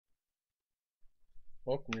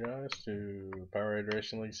Welcome guys to Powerade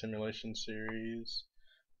Racing League Simulation Series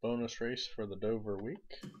bonus race for the Dover week.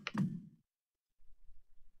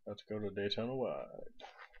 About to go to Daytona Wide.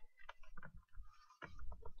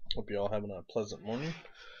 Hope you all having a pleasant morning.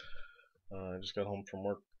 I just got home from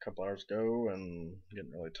work a couple hours ago and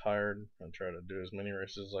getting really tired. I'm trying to do as many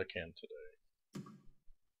races as I can today.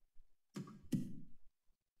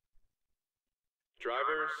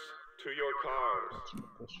 Drivers, to your cars. Let's get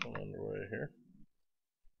this one underway here.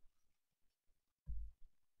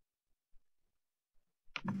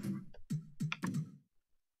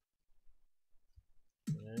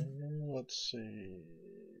 And let's see.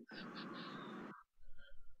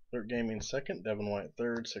 Alert Gaming 2nd, Devin White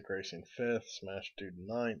 3rd, Sick Racing 5th, Smash Dude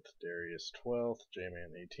 9th, Darius 12th,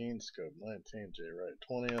 J-Man 18th, Scope 19th, J Wright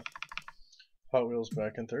 20th, Hot Wheels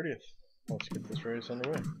back in 30th. Let's get this race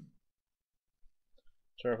underway.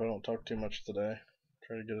 Sorry if I don't talk too much today.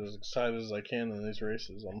 Try to get as excited as I can in these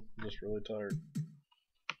races. I'm just really tired.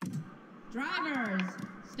 Drivers,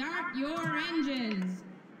 start your engines.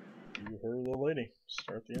 You heard the lady.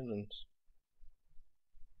 Start the engines.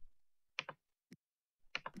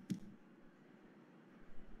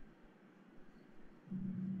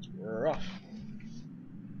 We're off.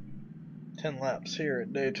 10 laps here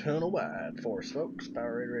at Daytona Wide. Force folks,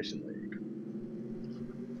 Powerade Racing League.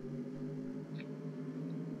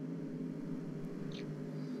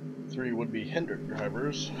 Three would-be Hendrick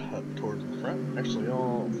drivers up towards the front. Actually,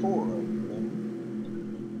 all four of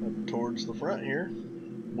them up towards the front here.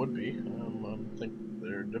 Would-be. I think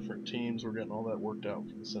they're different teams. We're getting all that worked out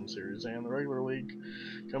for the Sim Series and the regular league.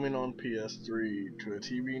 Coming on PS3 to a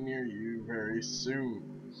TV near you very soon.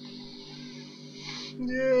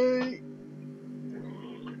 Yay!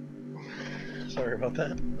 Sorry about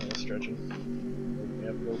that. I was stretching. Woke me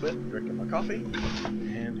up a little bit, drinking my coffee,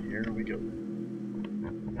 and here we go.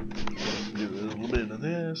 Do a little bit of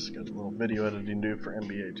this. Got a little video editing to do for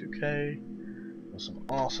NBA 2K. With some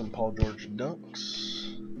awesome Paul George dunks.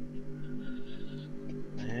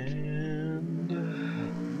 And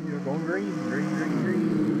we are going green, green, green, green.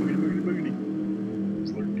 Boogity, boogity, boogity.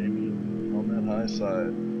 It's Alert Gaming on that high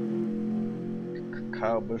side.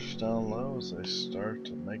 Kyle Busch down low as they start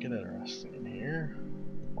to make it interesting in here.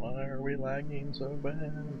 Why are we lagging so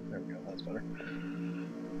bad? There we go, that's better.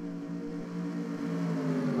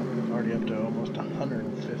 Already up to almost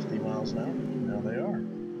 150 miles an hour. Now they are.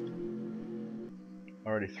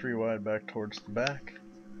 Already 3 wide back towards the back.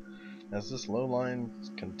 As this low line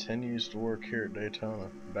continues to work here at Daytona,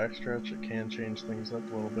 backstretch, it can change things up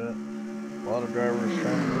a little bit. A lot of drivers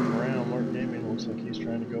trying to move around. Alert Gaming looks like he's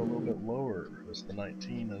trying to go a little bit lower as the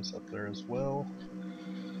 19 is up there as well.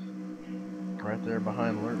 Right there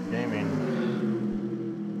behind Alert Gaming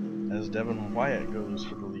as Devin Wyatt goes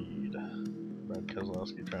for the lead. Brad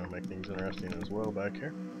Keselowski trying to make things interesting as well back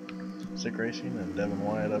here. Sick Racing and Devin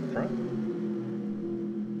Wyatt up front.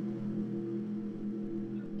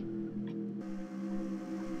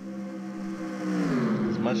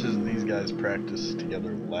 As much as these guys practiced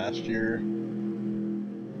together last year,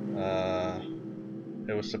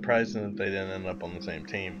 it was surprising that they didn't end up on the same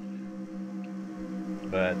team.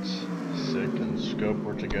 But Sick and Scope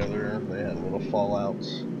were together. They had little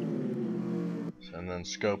fallouts. And then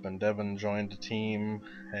Scope and Devin joined a team,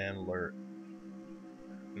 and Alert.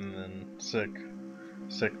 And then Sick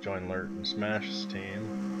joined Alert and Smash's team.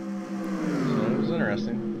 So it was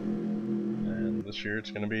interesting. And this year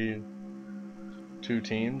it's going to be 2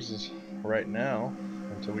 teams right now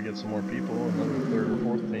until we get some more people. Another 3rd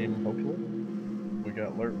or 4th team, hopefully. We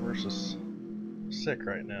got Alert versus Sick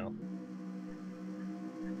right now.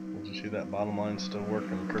 Did you see that bottom line still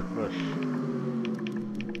working? Kurt Busch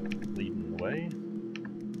leading the way.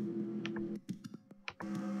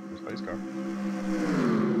 Space car.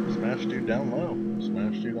 Smash Dude down low.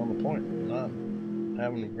 Smash Dude on the point. Not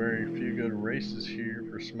having very few good races here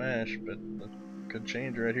for Smash, but that could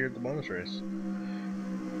change right here at the bonus race.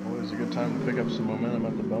 Always a good time to pick up some momentum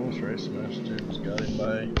at the bonus race. Smash Dude's got him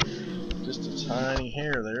by just a tiny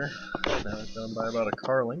hair there. Now he's got him by about a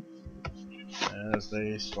car length as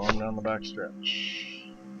they storm down the back stretch.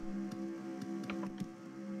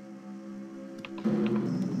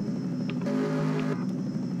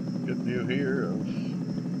 Good view here of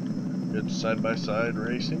good side-by-side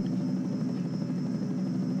racing.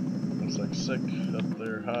 Looks like Sick up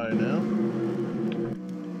there high now.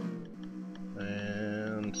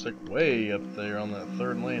 And Sick way up there on that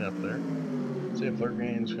 3rd lane up there. See if Alert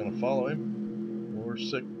Gaming's going to follow him. Or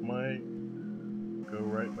Sick might go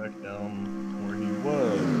right back down where he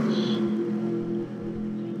was.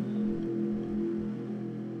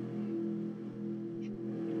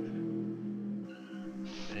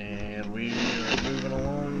 And we are moving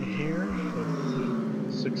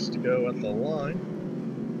go at the line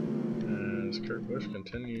as Kurt Busch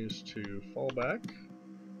continues to fall back.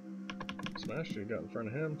 Smash Dude got in front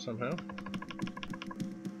of him somehow.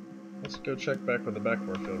 Let's go check back with the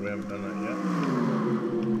backboard field. We haven't done that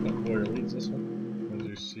yet. Boyer leads this one. As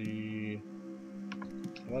you see,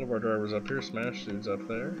 a lot of our drivers up here. Smash Dude's up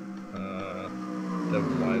there.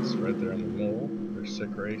 Devin White's right there in the middle. There's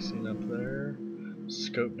Sick Racing up there.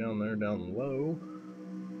 Scope down there, down low.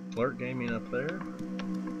 Flirt Gaming up there.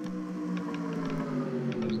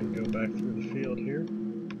 As we go back through the field here.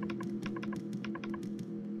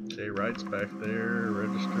 Jay Wright's back there,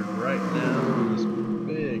 registered right now in this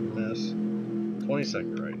big mess.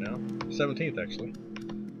 22nd right now. 17th actually.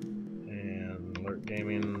 And Flirt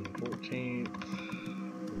Gaming 14th.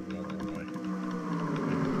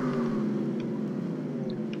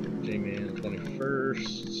 J-Man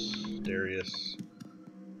 21st. Darius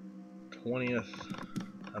 20th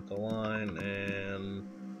at the line, and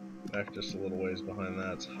back just a little ways behind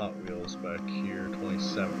that's Hot Wheels back here,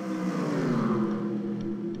 27th.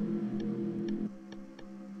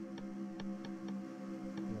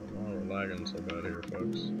 Oh, we're lagging so bad here,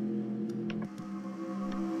 folks.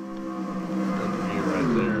 Good view right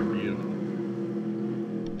there, beautiful.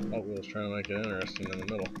 Hot Wheels trying to make it interesting in the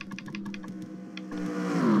middle.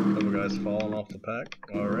 Couple guys falling off the pack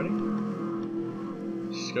already.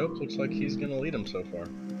 Scope looks like he's going to lead him so far.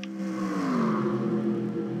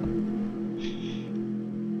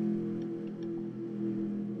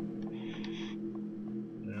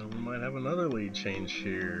 Now we might have another lead change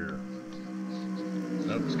here.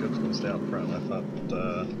 Nope, Scope's going to stay out in front. I thought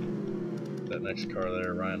that next car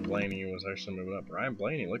there, Ryan Blaney, was actually moving up. Ryan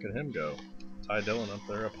Blaney, look at him go. Ty Dillon up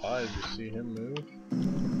there up high as you see him move.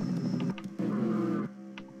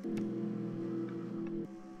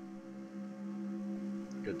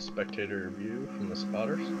 Good spectator view from the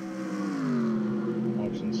spotters.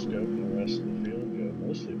 Watching Scope and the rest of the field go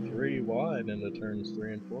mostly 3 wide into turns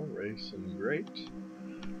 3 and 4. Racing great.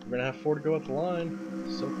 We're going to have 4 to go at the line.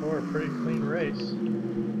 So far, a pretty clean race.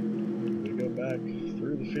 We go back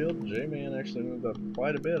through the field. J-Man actually moved up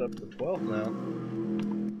quite a bit, up to 12th now.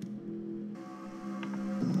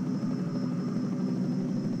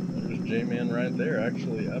 There's J-Man right there,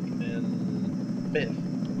 actually up in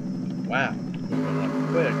 5th. Wow. Moving up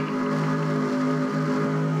quick.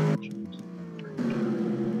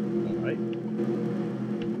 Alright.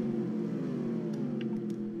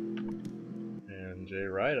 And Jay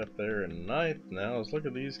Wright up there in 9th now. Let's look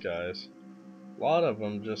at these guys. A lot of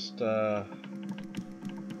them just start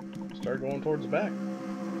going towards the back.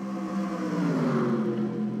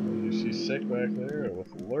 You see Sick back there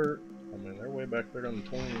with Alert. I mean, they're way back there on the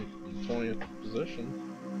 20th position.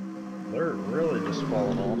 They're really just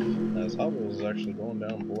falling off, as Hot Wheels is actually going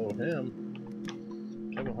down below him.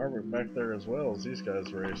 Kevin Harvick back there as well as these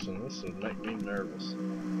guys are racing. This would make me nervous.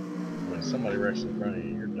 When somebody wrecks in front of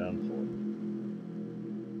you, you're done for.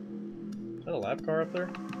 Is that a lap car up there?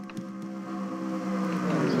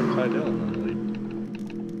 Oh, looks like Ty Dillon in the lead.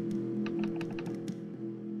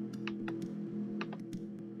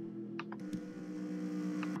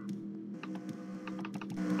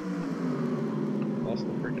 Lost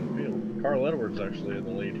the freaking field. Carl Edwards actually in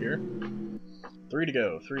the lead here. 3 to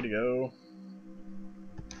go, 3 to go.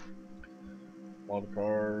 A lot of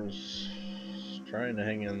cars trying to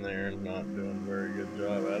hang in there and not doing a very good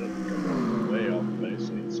job at it. Way off the pace,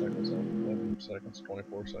 8 seconds off, 11 seconds,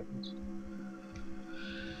 24 seconds.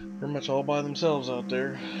 Pretty much all by themselves out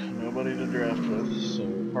there. Nobody to draft with. So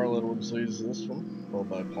Carl Edwards leads this one, followed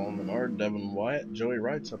by Paul Menard, Devin Wyatt, Joey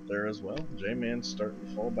Wright's up there as well. J-Man's starting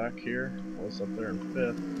to fall back here. Was up there in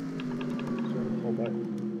 5th. Starting to fall back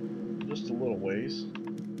just a little ways.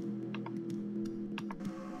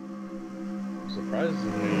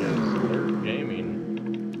 Surprisingly, is Alert Gaming.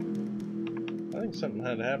 I think something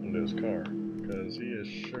had to happen to his car, because he is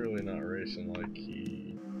surely not racing like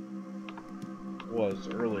he was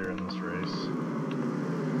earlier in this race.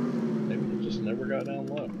 Maybe he just never got down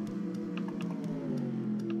low.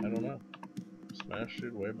 I don't know. Smash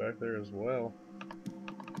Dude way back there as well.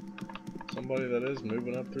 Somebody that is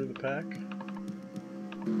moving up through the pack.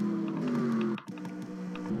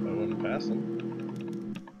 I wouldn't pass him.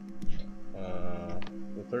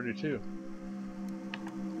 The 32.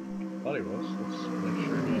 Thought he was. Let's make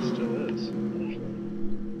sure he still is. Actually.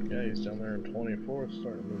 Yeah, he's down there in 24th,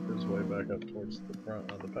 starting to move his way back up towards the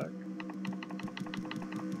front of the pack.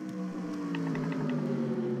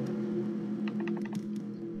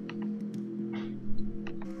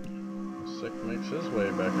 Sick makes his way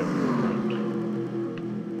back up to the front.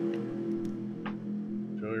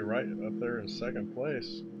 Joey Wright up there in 2nd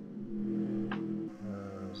place.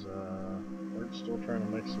 As still trying to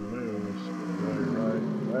make some moves.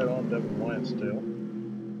 Right on Devin Wyatt's tail.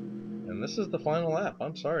 And this is the final lap.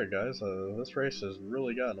 I'm sorry, guys. This race has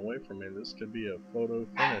really gotten away from me. This could be a photo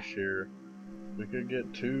finish here. We could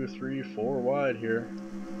get 2, 3, 4 wide here.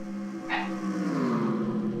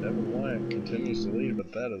 Devin Wyatt continues to lead,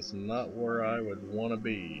 but that is not where I would want to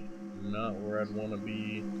be. Not where I'd want to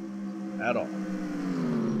be at all.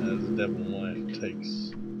 As Devin Wyatt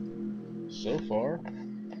takes, so far,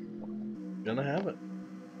 gonna have it.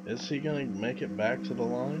 Is he gonna make it back to the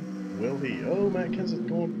line? Will he? Oh, Matt Kenseth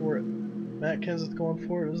going for it. Matt Kenseth going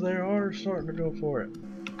for it as they are starting to go for it.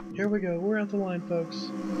 Here we go. We're at the line, folks.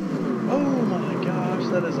 Oh my gosh,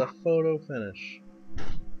 that is a photo finish.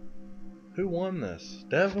 Who won this?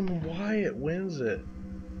 Devin Wyatt wins it.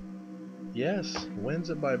 Yes, wins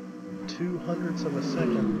it by 0.02 of a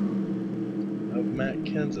second of Matt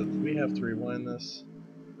Kenseth. We have to rewind this.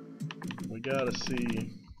 We gotta see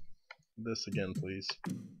this again, please.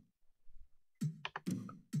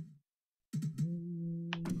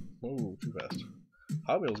 Oh, too fast.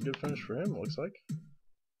 Hot Wheels, good finish for him, it looks like.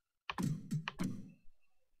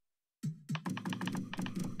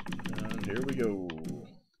 And here we go.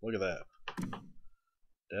 Look at that.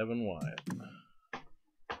 Devin Wyatt.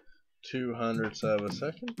 0.02 of a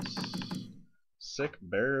second. Sick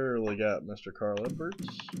barely got Mr. Carl Edwards.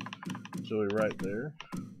 Joey right there.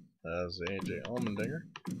 As AJ Allmendinger.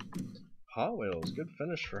 Hot Wheels, good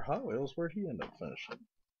finish for Hot Wheels. Where'd he end up finishing?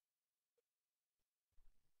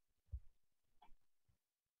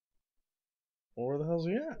 Where the hell's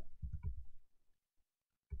he at?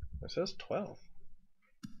 It says 12th.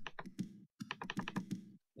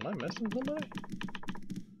 Am I missing somebody?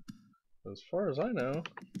 As far as I know.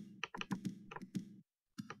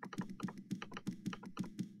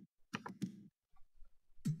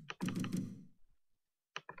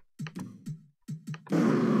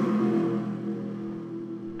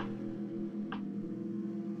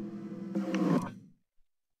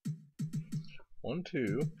 One,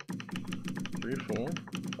 2, 3, 4,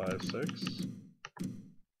 5, 6.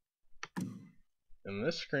 In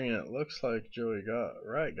this screen, it looks like Joey got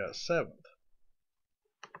 7th.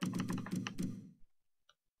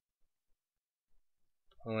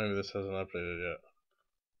 Oh, maybe this hasn't updated yet.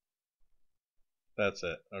 That's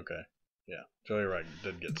it. Okay. Yeah, Joey Wright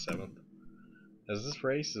did get 7th. As this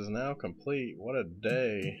race is now complete, what a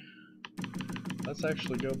day. Let's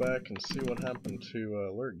actually go back and see what happened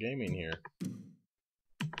to Alert Gaming here.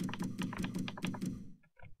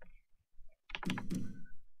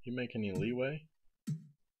 You make any leeway?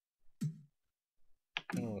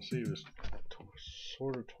 I don't want to see. He was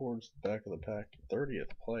sort of towards the back of the pack.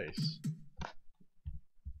 30th place.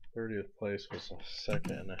 30th place was a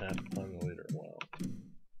 2.5 behind the leader. Wow.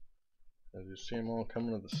 As you see them all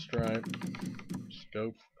coming to the stripe.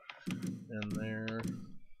 Scope in there.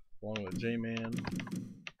 Along with J-Man.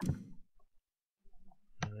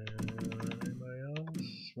 And anybody else?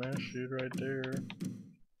 Smash Dude right there.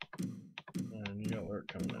 And you got Lurk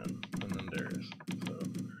coming in. And then Darius. So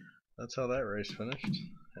that's how that race finished.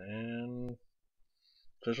 And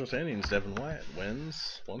official standings, Devin Wyatt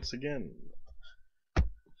wins once again.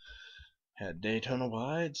 Had Daytona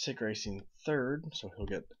Wide, Sick Racing 3rd, so he'll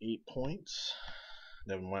get 8 points.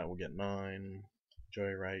 Devin Wyatt will get 9.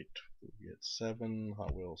 Joey Wright will get 7.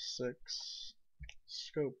 Hot Wheels 6.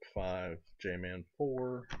 Scope 5. J-Man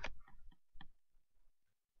 4.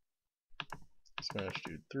 Smash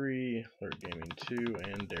Dude 3. Alert Gaming 2.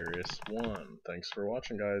 And Darius 1. Thanks for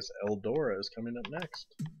watching, guys. Eldora is coming up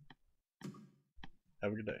next.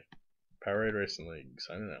 Have a good day. Powerade Racing League,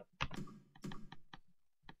 signing out.